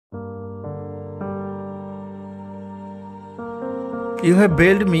You have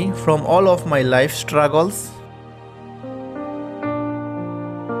bailed me from all of my life struggles.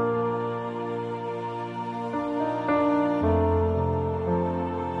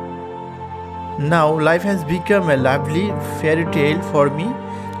 Now life has become a lovely fairy tale for me.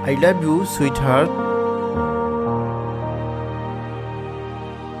 I love you, sweetheart.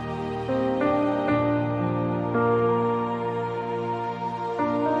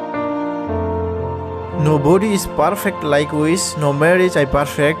 Nobody is perfect like wish, no marriage I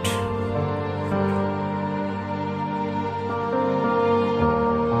perfect.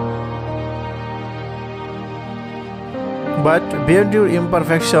 But beyond your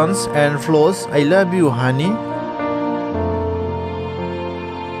imperfections and flaws, I love you, honey.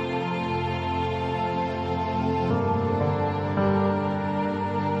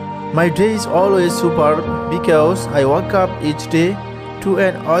 My day is always superb because I wake up each day to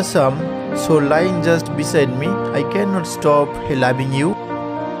an awesome. So lying just beside me, I cannot stop loving you.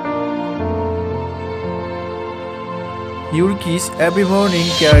 Your kiss every morning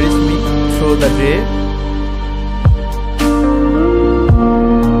carries me through the day.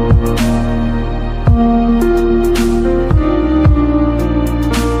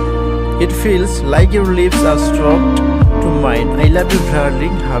 It feels like your lips are stroked to mine. I love you,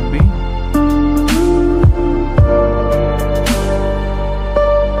 darling, hubby.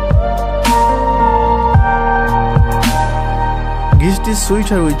 Guest is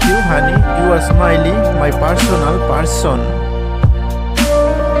sweeter with you, honey. You are smiling, my personal person.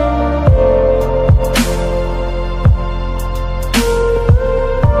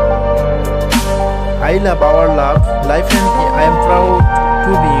 I love our love, life, and I am proud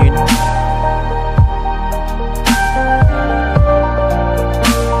to be in.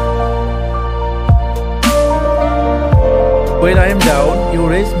 When I am down, you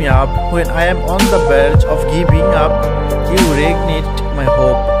raise me up. When I am on the verge of giving up, you reignite my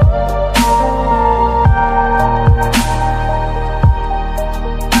hope.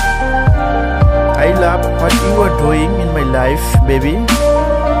 I love what you are doing in my life, baby.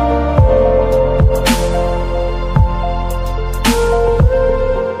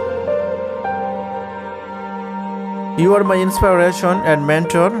 You are my inspiration and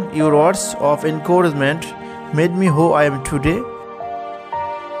mentor. Your words of encouragement made me who I am today.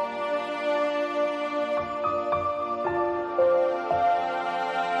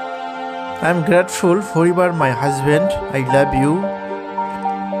 I am grateful for you are my husband. I love you.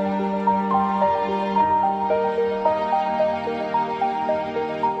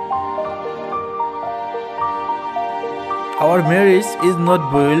 Our marriage is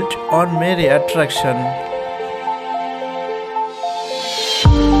not built on mere attraction.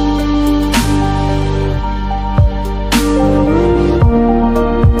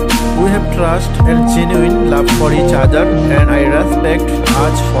 We have trust and genuine love for each other, and I respect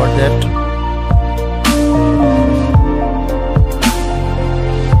us for that.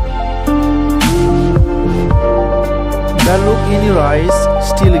 The look in your eyes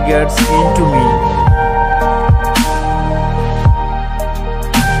still gets into me.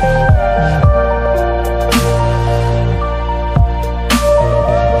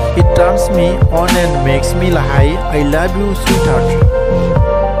 It turns me on and makes me high. I love you, sweetheart.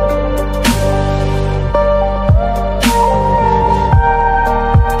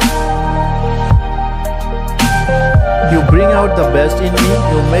 You bring out the best in me.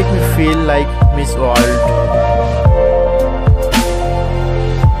 You make me feel like Miss World.